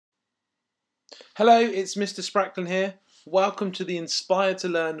Hello, it's Mr Spracklen here. Welcome to the Inspired to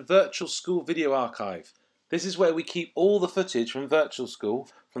Learn Virtual School Video Archive. This is where we keep all the footage from virtual school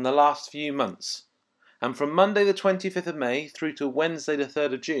from the last few months. And from Monday the 25th of May through to Wednesday the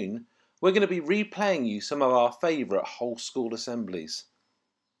 3rd of June, we're going to be replaying you some of our favourite whole school assemblies.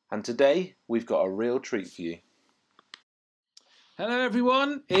 And today, we've got a real treat for you. Hello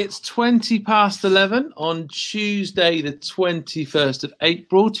everyone, it's 11 on Tuesday the 21st of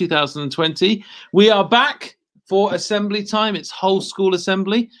April 2020. We are back for assembly time. It's whole school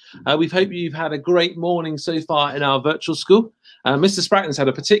assembly. We hope you've had a great morning so far in our virtual school. Mr Spracklen's had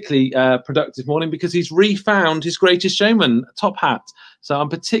a particularly productive morning because he's refound his Greatest Showman top hat. So I'm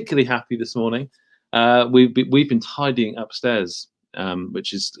particularly happy this morning. We've been tidying upstairs.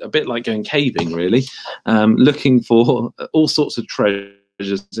 Which is a bit like going caving, really, looking for all sorts of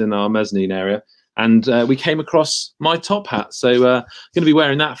treasures in our mezzanine area. And we came across my top hat. So going to be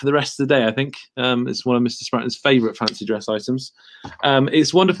wearing that for the rest of the day, I think. It's one of Mr Spracklen's favourite fancy dress items.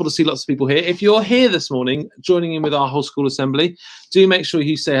 It's wonderful to see lots of people here. If you're here this morning, joining in with our whole school assembly, do make sure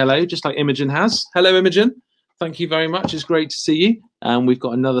you say hello, just like Imogen has. Hello, Imogen. Thank you very much. It's great to see you. And we've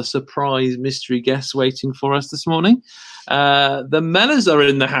got another surprise mystery guest waiting for us this morning. The Mellors are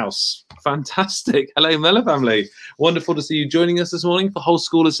in the house. Fantastic. Hello, Mellor family. Wonderful to see you joining us this morning for Whole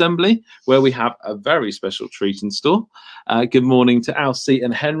School Assembly, where we have a very special treat in store. Good morning to Alcy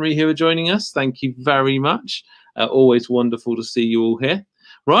and Henry who are joining us. Thank you very much. Always wonderful to see you all here.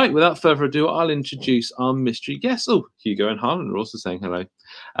 Right, without further ado, I'll introduce our mystery guest. Oh, Hugo and Harlan are also saying hello.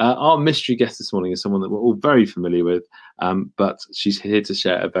 Our mystery guest this morning is someone that we're all very familiar with, but she's here to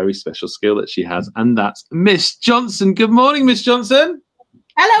share a very special skill that she has, and that's Miss Johnson. Good morning, Miss Johnson.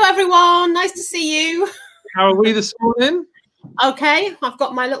 Hello, everyone. Nice to see you. How are we this morning? Okay, I've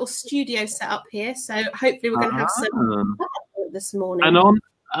got my little studio set up here, so hopefully we're going to have some this morning. And on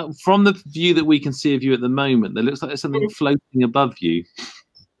from the view that we can see of you at the moment, there looks like there's something floating above you.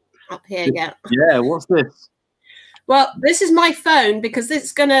 Up here, yeah. Yeah, what's this? Well, this is my phone because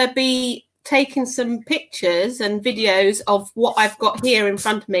it's going to be taking some pictures and videos of what I've got here in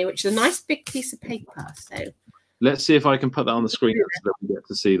front of me, which is a nice big piece of paper. So let's see if I can put that on the screen so that we get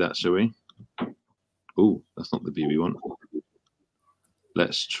to see that, shall we? Oh, that's not the view we want.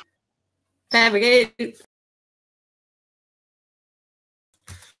 Let's try. There we go.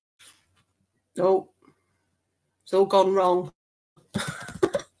 Oh, it's all gone wrong.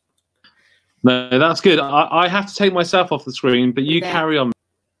 No, that's good. I have to take myself off the screen, but you carry on.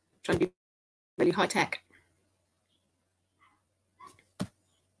 Trying to be really high tech.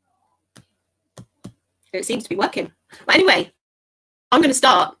 It seems to be working. But anyway, I'm going to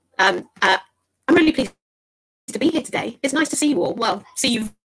start. I'm really pleased to be here today. It's nice to see you all. Well, see you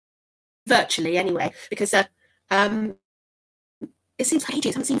virtually anyway, because it seems for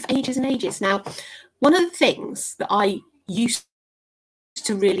ages. I haven't seen you for ages and ages. Now, one of the things that I used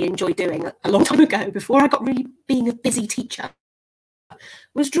to really enjoy doing a long time ago, before I got really being a busy teacher,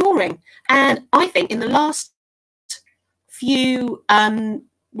 was drawing. And I think in the last few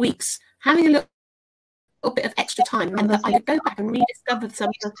weeks, having a little bit of extra time meant that I could go back and rediscover some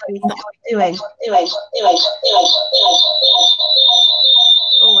of the things that I was doing.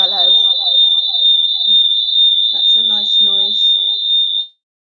 Oh, hello. That's a nice noise.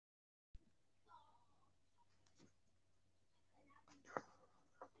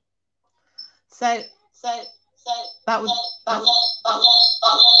 So that was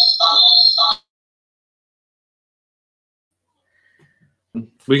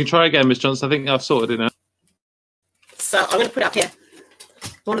We can try again, Miss Johnson. I think I've sorted it now. So I'm going to put it up here.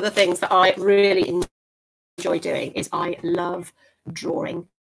 One of the things that I really enjoy doing is I love drawing.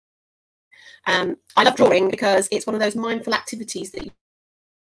 I love drawing because it's one of those mindful activities that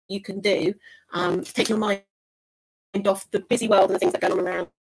you can do to take your mind off the busy world and the things that go on around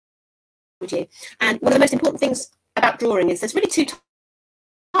you. And one of the most important things about drawing is there's really two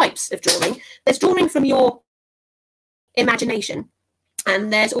types of drawing. There's drawing from your imagination,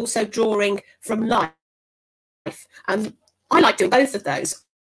 and there's also drawing from life. I like doing both of those.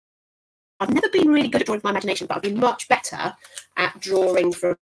 I've never been really good at drawing from my imagination, but I've been much better at drawing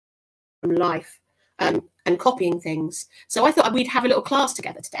from life and copying things. So I thought we'd have a little class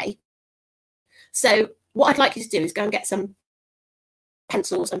together today. So what I'd like you to do is go and get some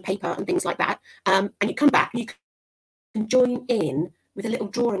pencils and paper and things like that, and you come back and you can join in with a little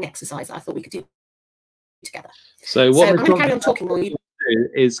drawing exercise that I thought we could do together. So what I'm going to carry on talking while you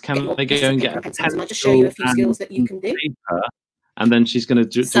is can I go and get a pencil and I'll just show you a few skills that you can do. Paper, and then she's going to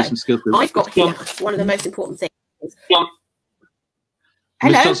do some skills. I've got here one of the most important things.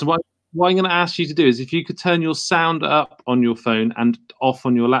 Hello. Johnson, what I'm going to ask you to do is if you could turn your sound up on your phone and off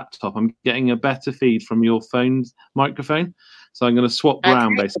on your laptop. I'm getting a better feed from your phone's microphone. So I'm going to swap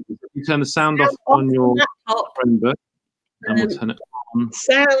round, basically. If you turn the sound off on your Chromebook, and we'll turn it on.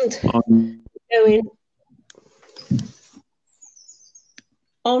 Sound going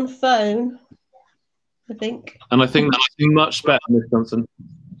on phone, I think. And I think that's much better, Miss Johnson.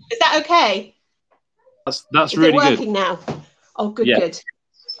 Is that okay? That's really good. Is it working now? Oh, good, good.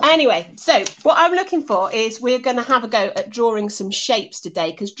 Anyway, so what I'm looking for is we're going to have a go at drawing some shapes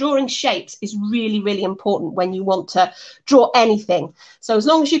today, because drawing shapes is really, really important when you want to draw anything. So as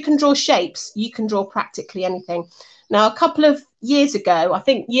long as you can draw shapes, you can draw practically anything. Now, a couple of years ago, I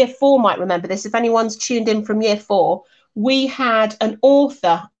think year 4 might remember this. If anyone's tuned in from year 4, we had an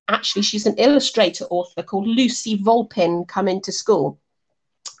author, actually, she's an illustrator author called Lucy Volpin come into school.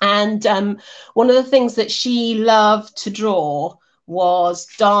 And one of the things that she loved to draw was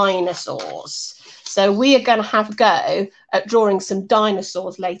dinosaurs. So we are going to have a go at drawing some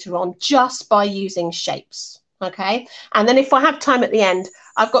dinosaurs later on just by using shapes. Okay. And then if I have time at the end,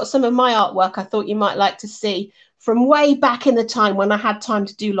 I've got some of my artwork I thought you might like to see from way back in the time when I had time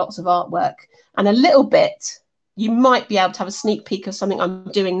to do lots of artwork, and a little bit. You might be able to have a sneak peek of something I'm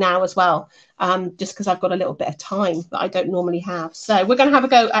doing now as well, just because I've got a little bit of time that I don't normally have. So we're going to have a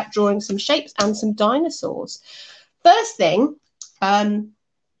go at drawing some shapes and some dinosaurs. First thing,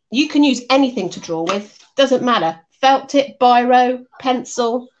 you can use anything to draw with. Doesn't matter. Felt tip, biro,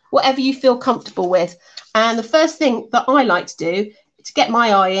 pencil, whatever you feel comfortable with. And the first thing that I like to do to get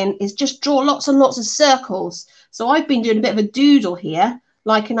my eye in is just draw lots and lots of circles. So I've been doing a bit of a doodle here,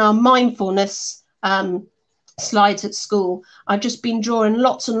 like in our mindfulness slides at school. I've just been drawing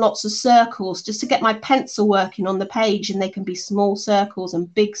lots and lots of circles just to get my pencil working on the page, and they can be small circles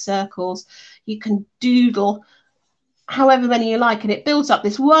and big circles. You can doodle however many you like, and it builds up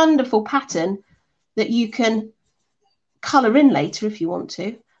this wonderful pattern that you can colour in later if you want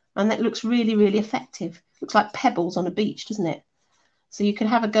to, and that looks really, really effective. Looks like pebbles on a beach, doesn't it? So you can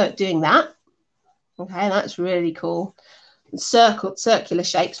have a go at doing that. Okay, that's really cool. Circular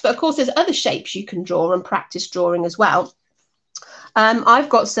shapes, but of course there's other shapes you can draw and practice drawing as well. I've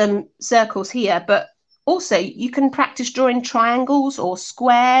got some circles here, but also you can practice drawing triangles or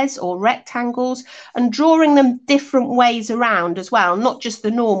squares or rectangles and drawing them different ways around as well, not just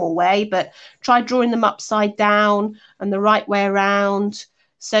the normal way, but try drawing them upside down and the right way around,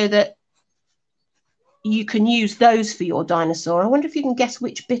 so that you can use those for your dinosaur. I wonder if you can guess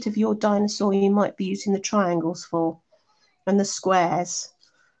which bit of your dinosaur you might be using the triangles for and the squares.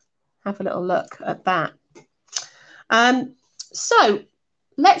 Have a little look at that. So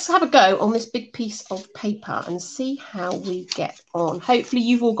let's have a go on this big piece of paper and see how we get on. Hopefully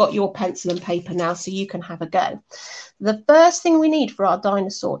you've all got your pencil and paper now, so you can have a go. The first thing we need for our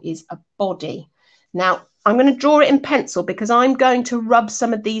dinosaur is a body. Now, I'm going to draw it in pencil because I'm going to rub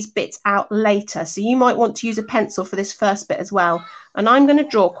some of these bits out later. So you might want to use a pencil for this first bit as well. And I'm going to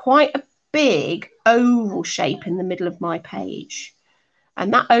draw quite a big oval shape in the middle of my page.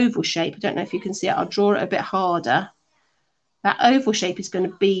 And that oval shape, I don't know if you can see it, I'll draw it a bit harder. That oval shape is going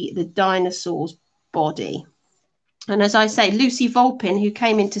to be the dinosaur's body. And as I say, Lucy Volpin, who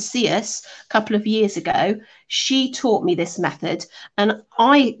came in to see us a couple of years ago, she taught me this method, and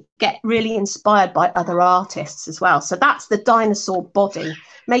I get really inspired by other artists as well. So that's the dinosaur body.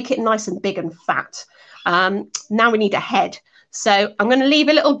 Make it nice and big and fat. Now we need a head. So I'm going to leave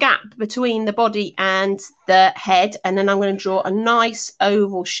a little gap between the body and the head, and then I'm going to draw a nice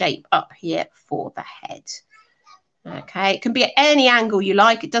oval shape up here for the head. Okay, it can be at any angle you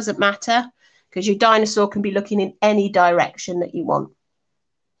like. It doesn't matter, because your dinosaur can be looking in any direction that you want.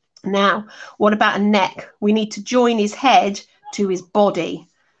 Now, what about a neck? We need to join his head to his body.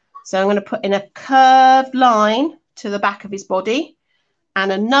 So I'm going to put in a curved line to the back of his body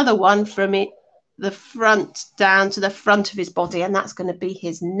and another one from the front down to the front of his body, and that's going to be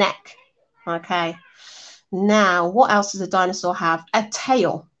his neck. Okay. Now, what else does a dinosaur have? A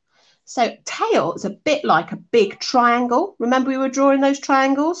tail. So tail is a bit like a big triangle. Remember we were drawing those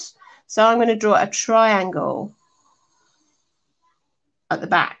triangles? So I'm going to draw a triangle at the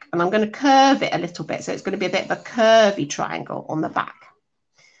back, and I'm going to curve it a little bit. So it's going to be a bit of a curvy triangle on the back.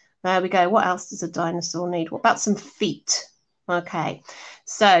 There we go. What else does a dinosaur need? What about some feet? Okay.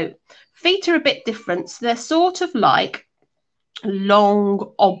 So feet are a bit different. So they're sort of like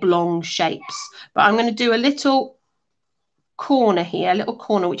long oblong shapes, but I'm going to do a little corner here, a little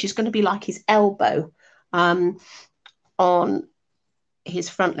corner, which is going to be like his elbow on his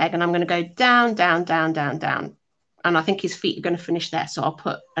front leg, and I'm going to go down, down, down, down, down, and I think his feet are going to finish there. So I'll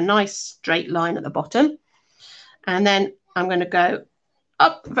put a nice straight line at the bottom, and then I'm going to go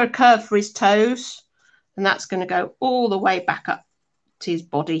up for a curve for his toes, and that's going to go all the way back up to his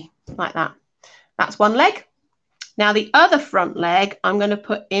body like that. That's one leg. Now the other front leg I'm going to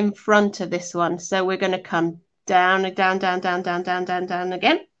put in front of this one. So we're going to come down and down, down, down, down, down, down, down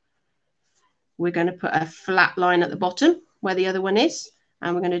again. We're going to put a flat line at the bottom where the other one is,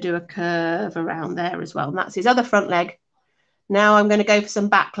 and we're going to do a curve around there as well. And that's his other front leg. Now I'm going to go for some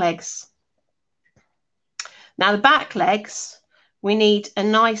back legs. Now the back legs, we need a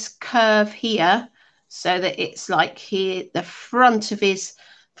nice curve here so that it's like here, the front of his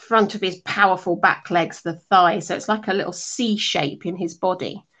powerful back legs, the thigh. So it's like a little C shape in his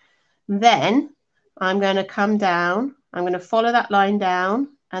body. Then I'm going to come down. I'm going to follow that line down,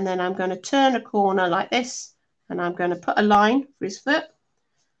 and then I'm going to turn a corner like this, and I'm going to put a line for his foot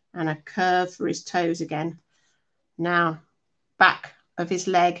and a curve for his toes again. Now, back of his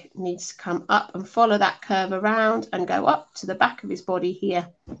leg needs to come up and follow that curve around and go up to the back of his body here.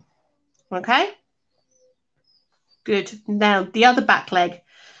 Okay? Good. Now, the other back leg.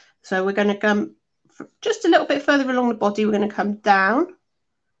 So we're going to come just a little bit further along the body. We're going to come down,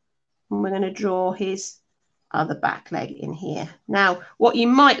 and we're going to draw his other back leg in here. Now, what you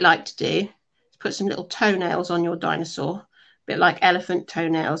might like to do is put some little toenails on your dinosaur, a bit like elephant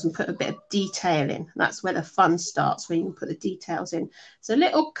toenails, and put a bit of detail in. That's where the fun starts, where you can put the details in. So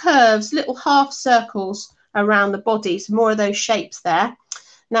little curves, little half circles around the body, some more of those shapes there.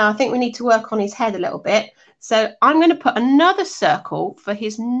 Now, I think we need to work on his head a little bit. So I'm going to put another circle for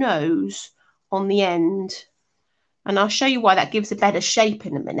his nose on the end. And I'll show you why that gives a better shape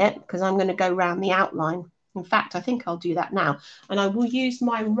in a minute, because I'm going to go around the outline. In fact, I think I'll do that now. And I will use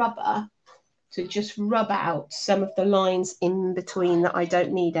my rubber to just rub out some of the lines in between that I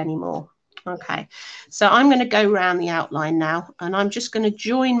don't need anymore. Okay, so I'm going to go around the outline now, and I'm just going to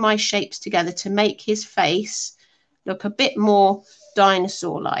join my shapes together to make his face look a bit more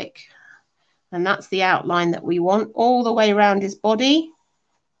dinosaur-like. And that's the outline that we want, all the way around his body,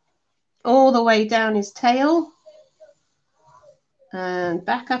 all the way down his tail, and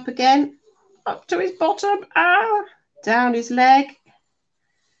back up again, up to his bottom, down his leg.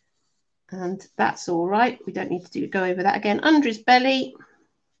 And that's all right. We don't need to go over that again. Under his belly,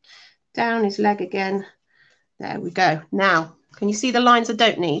 down his leg again. There we go. Now, can you see the lines I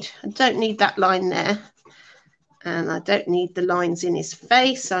don't need? I don't need that line there. And I don't need the lines in his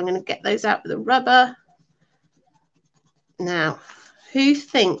face. So I'm going to get those out with a rubber. Now, who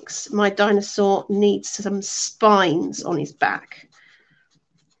thinks my dinosaur needs some spines on his back?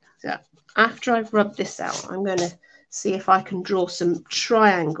 So after I've rubbed this out, I'm going to see if I can draw some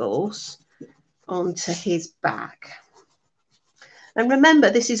triangles onto his back. And remember,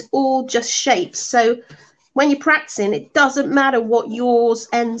 this is all just shapes. So when you're practicing, it doesn't matter what yours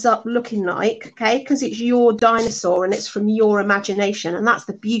ends up looking like, okay? Because it's your dinosaur and it's from your imagination. And that's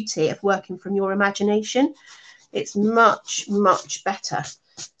the beauty of working from your imagination. It's much, much better.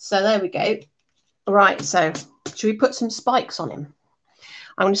 So there we go. All right, so should we put some spikes on him?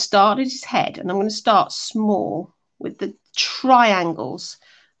 I'm going to start at his head, and I'm going to start small with the triangles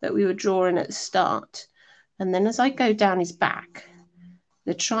that we were drawing at the start. And then as I go down his back,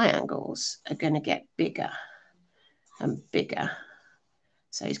 the triangles are going to get bigger and bigger.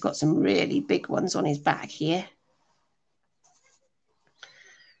 So he's got some really big ones on his back here.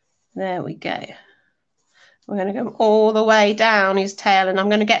 There we go. We're going to go all the way down his tail, and I'm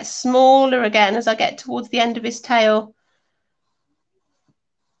going to get smaller again as I get towards the end of his tail.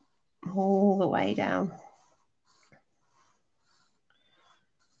 All the way down.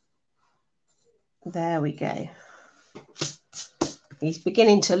 There we go. He's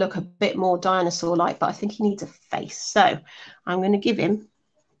beginning to look a bit more dinosaur-like, but I think he needs a face. So I'm going to give him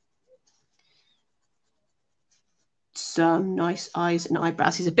some nice eyes and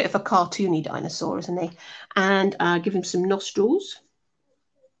eyebrows. He's a bit of a cartoony dinosaur, isn't he? And give him some nostrils.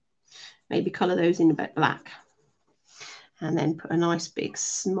 Maybe colour those in a bit black. And then put a nice big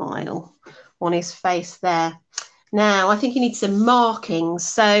smile on his face there. Now, I think he needs some markings.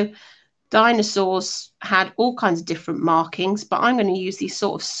 So dinosaurs had all kinds of different markings, but I'm going to use these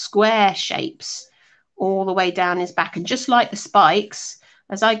sort of square shapes all the way down his back. And just like the spikes,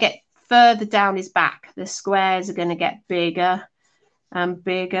 as I get further down his back, the squares are going to get bigger and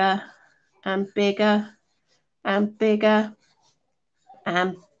bigger and bigger and bigger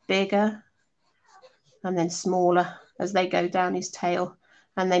and bigger, and then smaller as they go down his tail,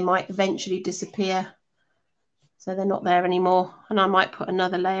 and they might eventually disappear. So they're not there anymore. And I might put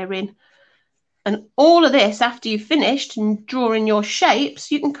another layer in. And all of this, after you've finished and drawing your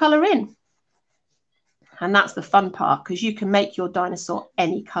shapes, you can colour in. And that's the fun part, because you can make your dinosaur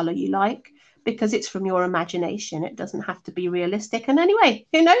any colour you like. because it's from your imagination. It doesn't have to be realistic. And anyway,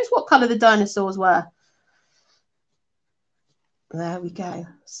 who knows what colour the dinosaurs were? There we go.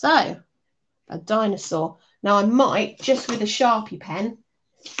 So, a dinosaur. Now, I might, just with a Sharpie pen,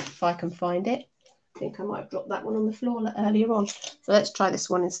 if I can find it. I think I might have dropped that one on the floor earlier on. So let's try this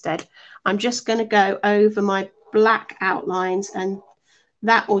one instead. I'm just going to go over my black outlines, and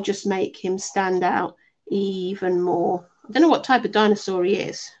that will just make him stand out even more. I don't know what type of dinosaur he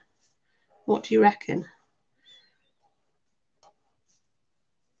is. What do you reckon?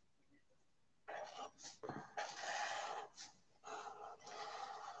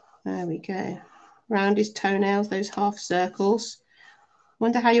 There we go. Round his toenails, those half circles.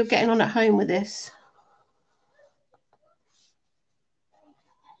 Wonder how you're getting on at home with this.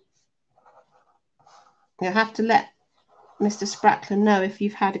 You'll have to let Mr. Spracklen know if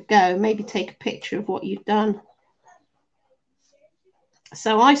you've had a go. Maybe take a picture of what you've done.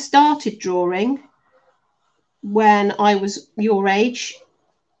 So I started drawing when I was your age,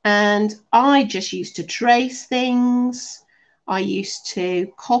 and I just used to trace things. I used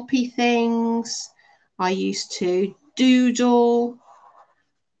to copy things. I used to doodle,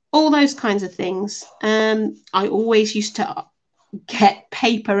 all those kinds of things. I always used to get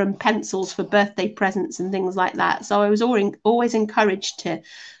paper and pencils for birthday presents and things like that. So I was always encouraged to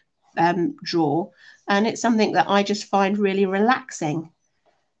draw, and it's something that I just find really relaxing.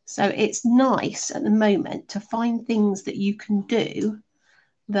 So it's nice at the moment to find things that you can do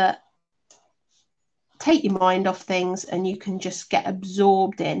that take your mind off things, and you can just get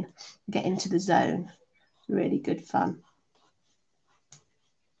absorbed in, get into the zone. Really good fun.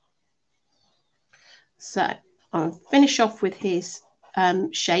 So I'll finish off with his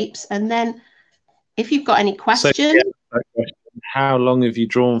shapes, and then if you've got any questions. So, yeah, how long have you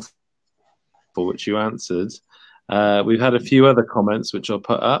drawn for, which you answered? We've had a few other comments which I'll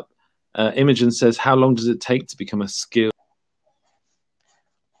put up. Imogen says, how long does it take to become a skilled?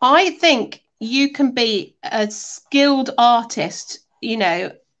 I think you can be a skilled artist, you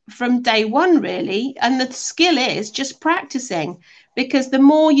know, from day one, really. And the skill is just practicing, because the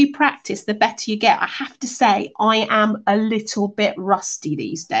more you practice, the better you get. I have to say, I am a little bit rusty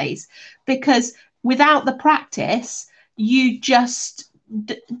these days, because without the practice, you just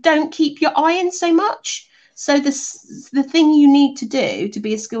don't keep your eye in so much. So the thing you need to do to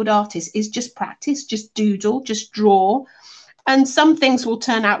be a skilled artist is just practice, just doodle, just draw. And some things will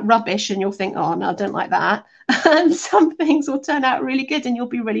turn out rubbish and you'll think, oh, no, I don't like that. And some things will turn out really good and you'll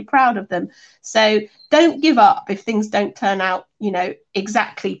be really proud of them. So don't give up if things don't turn out, you know,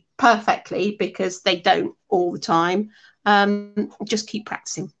 exactly perfectly, because they don't all the time. Just keep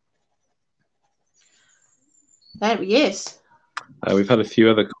practicing. There he is. We've had a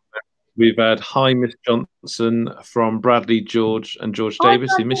few other comments. We've had, hi, Miss Johnson, from Bradley, George and George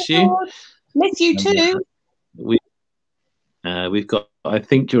Davis. We miss you. Miss you too. We've got, I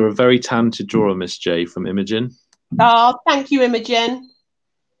think you're a very talented drawer, Miss J, from Imogen. Oh, thank you, Imogen.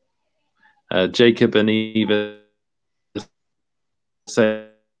 Jacob and Eva say,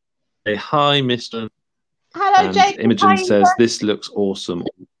 hi, Mr. Hello, Jacob. Imogen says, this looks awesome.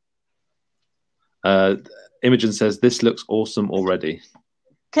 Imogen says, this looks awesome already.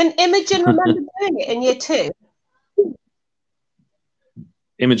 Can Imogen remember doing it in year 2?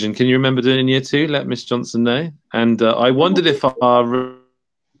 Imogen, can you remember doing it in year 2? Let Miss Johnson know. And I wondered if our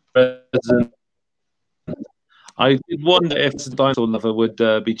resident, I did wonder if the dinosaur lover would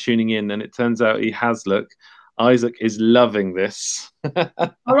be tuning in, and it turns out he has. Look, Isaac is loving this. All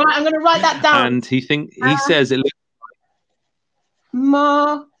right, I'm going to write that down. And he says it looks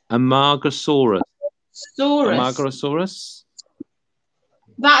like a Margosaurus. Margosaurus.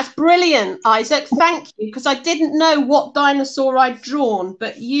 That's brilliant, Isaac. Thank you, because I didn't know what dinosaur I'd drawn,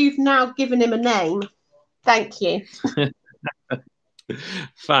 but you've now given him a name. Thank you.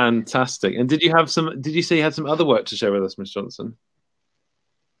 Fantastic. And did you say you had some other work to share with us, Miss Johnson?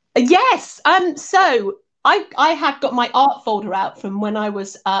 Yes. So I had got my art folder out from when I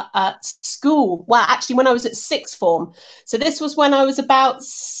was at school. Well, actually, when I was at 6th form. So this was when I was about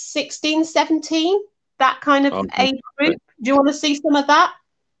 16, 17, that kind of age group. Do you want to see some of that?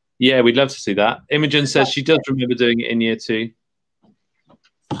 Yeah, we'd love to see that. Imogen says she does remember doing it in year 2.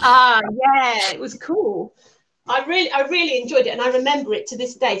 Yeah, it was cool. I really enjoyed it, and I remember it to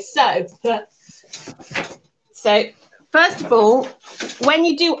this day. So first of all, when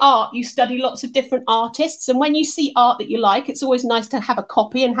you do art, you study lots of different artists, and when you see art that you like, it's always nice to have a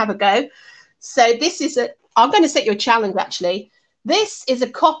copy and have a go. So this is I'm going to set you a challenge, actually. This is a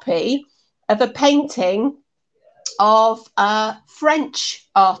copy of a painting of a French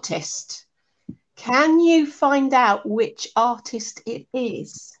artist. Can you find out which artist it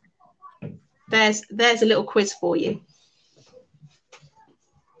is? there's a little quiz for you.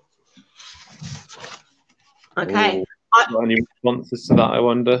 Okay. Got any responses to that, I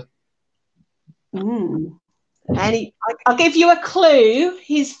wonder? I'll give you a clue.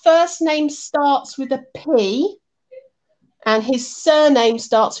 His first name starts with a P and his surname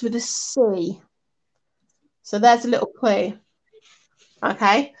starts with a C. So there's a little clue.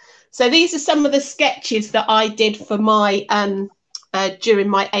 Okay. So these are some of the sketches that I did for my during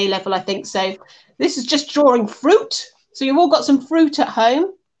my A level, I think. So this is just drawing fruit. So you've all got some fruit at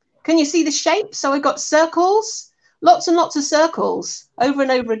home. Can you see the shape? So I've got circles, lots and lots of circles over and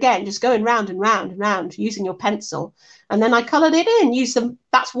over again, just going round and round and round using your pencil. And then I coloured it in, use some,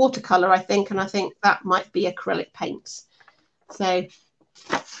 that's watercolour, I think. And I think that might be acrylic paints. So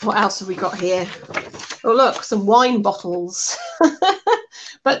what else have we got here? Oh, look, some wine bottles.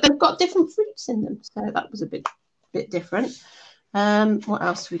 But they've got different fruits in them. So that was a bit different. What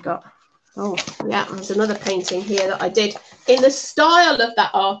else have we got? Oh, yeah, there's another painting here that I did in the style of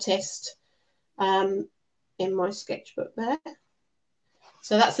that artist in my sketchbook there.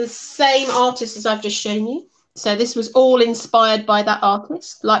 So that's the same artist as I've just shown you. So this was all inspired by that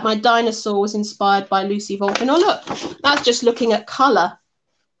artist. Like my dinosaur was inspired by Lucy Volpin. Oh, look, that's just looking at colour.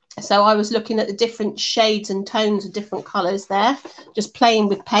 So I was looking at the different shades and tones of different colours there, just playing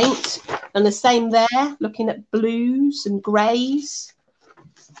with paint. And the same there, looking at blues and greys.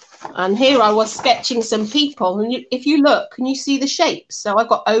 And here I was sketching some people. And if you look, can you see the shapes? So I've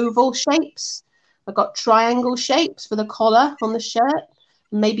got oval shapes. I've got triangle shapes for the collar on the shirt.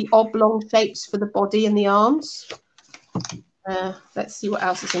 Maybe oblong shapes for the body and the arms. Let's see what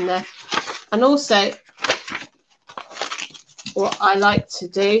else is in there. And also, what I like to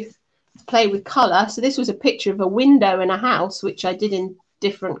do, play with colour. So this was a picture of a window in a house, which I did in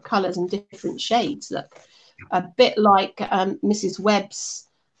different colours and different shades. Look, a bit like Mrs. Webb's,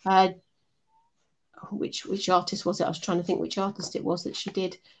 which artist was it? I was trying to think which artist it was that she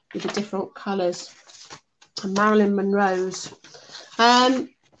did with the different colours. And Marilyn Monroe's. And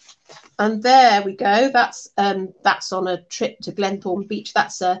there we go. That's on a trip to Glenthorne Beach.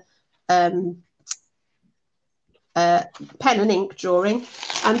 That's a pen and ink drawing.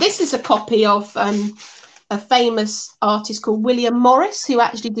 And this is a copy of a famous artist called William Morris, who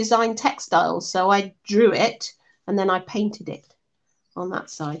actually designed textiles. So I drew it and then I painted it on that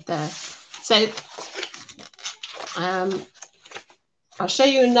side there. So I'll show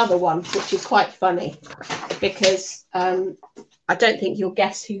you another one, which is quite funny because I don't think you'll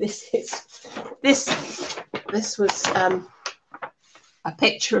guess who this is. This was a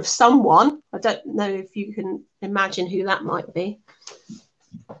picture of someone. I don't know if you can imagine who that might be.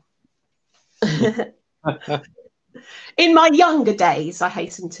 In my younger days, I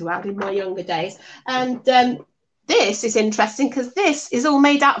hasten to add, in my younger days. And this is interesting because this is all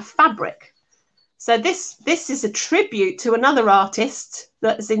made out of fabric. So this is a tribute to another artist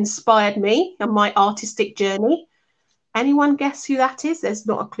that has inspired me on my artistic journey. Anyone guess who that is? There's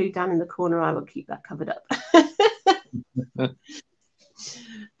not a clue down in the corner. I will keep that covered up.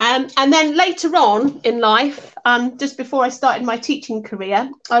 And then later on in life, just before I started my teaching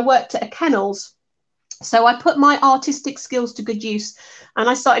career, I worked at a kennels. So I put my artistic skills to good use and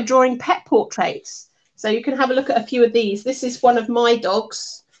I started drawing pet portraits. So you can have a look at a few of these. This is one of my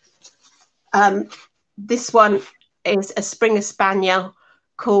dogs. This one is a Springer Spaniel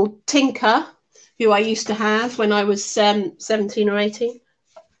called Tinker, who I used to have when I was 17 or 18.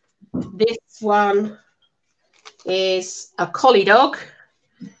 This one is a collie dog.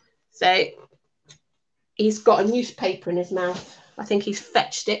 So he's got a newspaper in his mouth. I think he's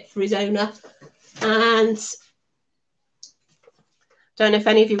fetched it for his owner. And don't know if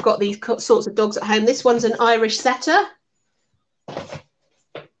any of you've got these sorts of dogs at home. This one's an Irish setter.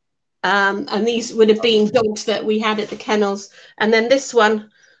 And these would have been dogs that we had at the kennels. And then this one,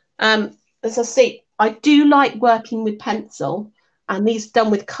 as I say, I do like working with pencil, and these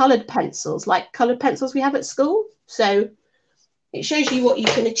done with coloured pencils, like coloured pencils we have at school. So it shows you what you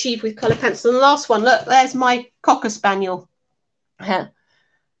can achieve with coloured pencil. And the last one, look, there's my Cocker Spaniel that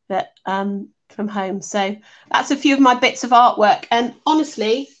from home. So that's a few of my bits of artwork. And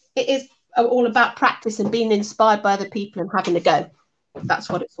honestly, it is all about practice and being inspired by other people and having a go. That's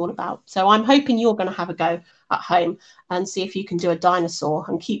what it's all about. So I'm hoping you're going to have a go at home and see if you can do a dinosaur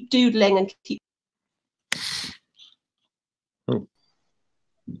and keep doodling and keep. Oh,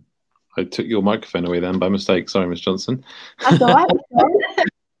 I took your microphone away then by mistake. Sorry, Miss Johnson. That's all right.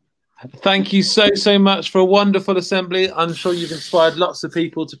 Thank you so much for a wonderful assembly. I'm sure you've inspired lots of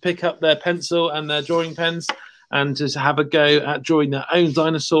people to pick up their pencil and their drawing pens and to have a go at drawing their own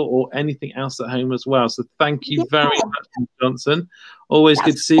dinosaur or anything else at home as well. So thank you very much, Ms. Johnson. Always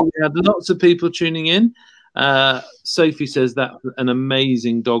good to see you. We had lots of people tuning in. Sophie says that an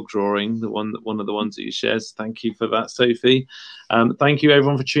amazing dog drawing, one of the ones that you shared. Thank you for that, Sophie. Thank you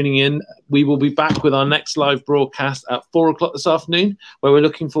everyone for tuning in. We will be back with our next live broadcast at 4 o'clock this afternoon, where we're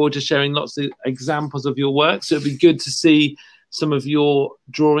looking forward to sharing lots of examples of your work. So it'd be good to see some of your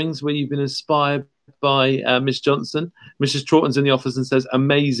drawings where you've been inspired by Miss Johnson. Mrs. Troughton's in the office and says,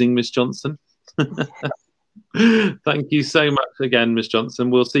 "Amazing, Miss Johnson." Thank you so much again, Miss Johnson.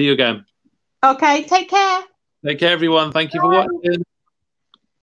 We'll see you again. Okay, take care. Take care, everyone. Thank you for watching.